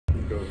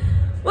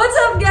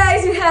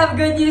guys, we have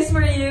good news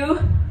for you.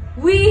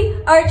 We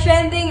are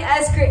trending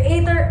as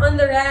Creator on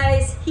the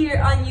Rise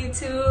here on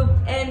YouTube,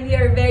 and we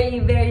are very,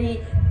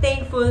 very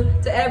thankful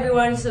to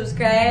everyone who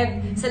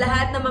subscribed, sa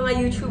lahat ng mga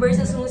YouTubers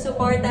na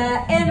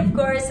sumusuporta, and of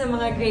course sa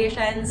mga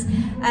creations,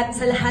 at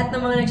sa lahat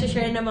ng mga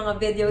nagsashare ng mga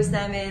videos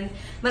namin.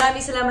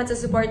 Maraming salamat sa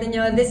support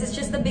niyo. This is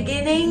just the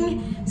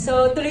beginning,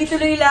 so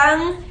tuloy-tuloy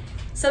lang.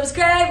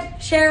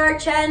 Subscribe, share our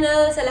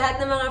channel sa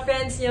lahat ng mga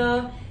friends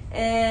nyo.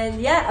 And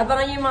yeah,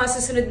 abangan nyo yung mga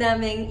susunod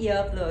naming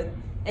i-upload.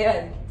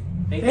 Ayun.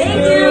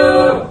 Thank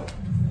you!